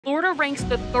Florida ranks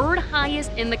the third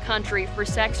highest in the country for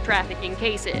sex trafficking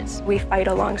cases. We fight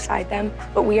alongside them,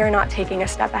 but we are not taking a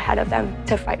step ahead of them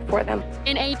to fight for them.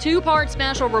 In a two-part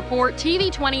special report,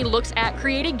 TV20 looks at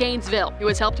Created Gainesville, who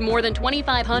has helped more than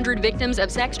 2,500 victims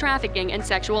of sex trafficking and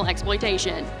sexual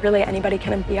exploitation. Really, anybody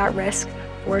can be at risk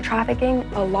for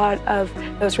trafficking. A lot of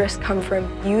those risks come from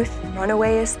youth,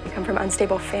 runaways, they come from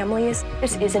unstable families.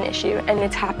 This is an issue, and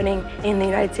it's happening in the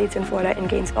United States, in Florida, in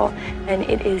Gainesville, and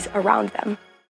it is around them.